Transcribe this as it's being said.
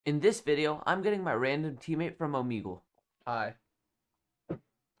In this video, I'm getting my random teammate from Omegle. Hi.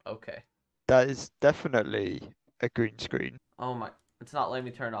 Okay. That is definitely a green screen. Oh my, it's not letting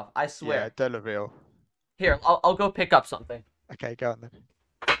me turn it off. I Yeah, swear. real. Here, I'll go pick up something. Okay, go on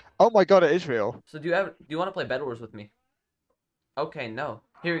then. Oh my god, it is real. So do you want to play Bedwars with me? Okay, no.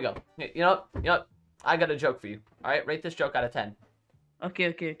 Here we go. You know what? I got a joke for you. All right, rate this joke out of 10.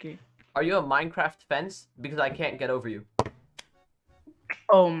 Okay. Are you a Minecraft fence? Because I can't get over you.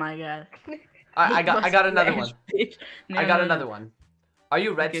 Oh my god. I got another one. No, I got no, another no. one. Are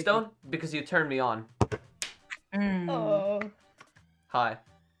you Okay. redstone? Because you turned me on. Mm. Oh. Hi.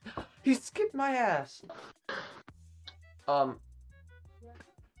 He skipped my ass.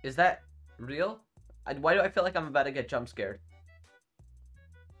 Is that real? Why do I feel like I'm about to get jump scared?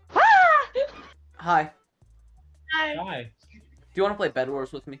 Hi. Hi. Hi. Do you want to play Bed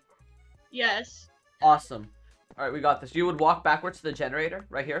Wars with me? Yes. Awesome. Alright, we got this. You would walk backwards to the generator,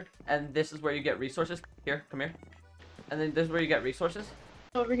 right here. And this is where you get resources. Here, come here. And then this is where you get resources.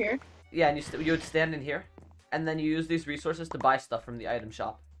 Over here. Yeah, and you would stand in here. And then you use these resources to buy stuff from the item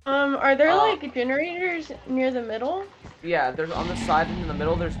shop. Are there like generators near the middle? Yeah, there's on the side and in the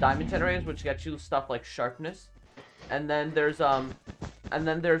middle there's diamond generators which get you stuff like sharpness. And then there's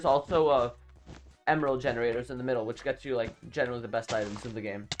also emerald generators in the middle which gets you like generally the best items in the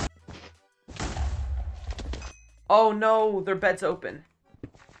game. Oh no, their bed's open.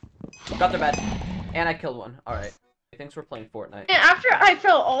 Got their bed. And I killed one. Alright. Thanks for playing Fortnite. And after I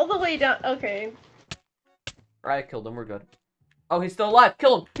fell all the way down. Okay. Alright, I killed him, we're good. Oh, he's still alive!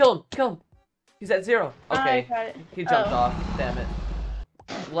 Kill him! Kill him! Kill him! He's at 0. Okay. I got it. He jumped off. Damn it.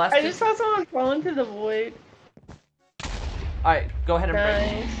 Last I just saw someone fall into the void. Alright, go ahead and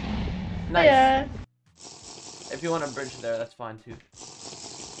bridge. Nice. Nice. Yeah. If you want to bridge there, that's fine too.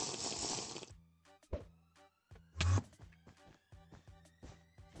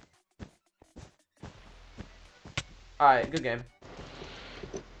 Alright, good game.